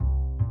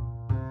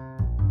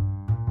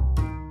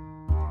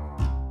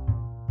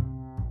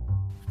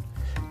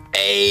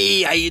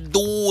Hey, how you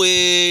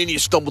doing? You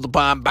stumbled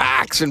upon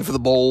Boxing for the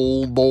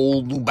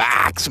bold new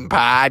Boxing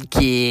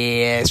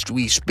podcast.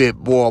 We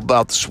spitball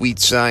about the sweet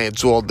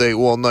science all day,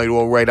 all night,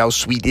 all right, how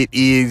sweet it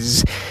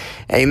is.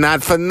 Hey,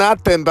 not for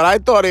nothing, but I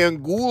thought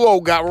Angulo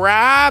got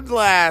robbed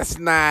last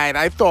night.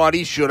 I thought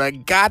he should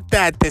have got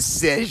that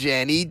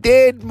decision. He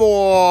did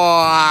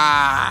more.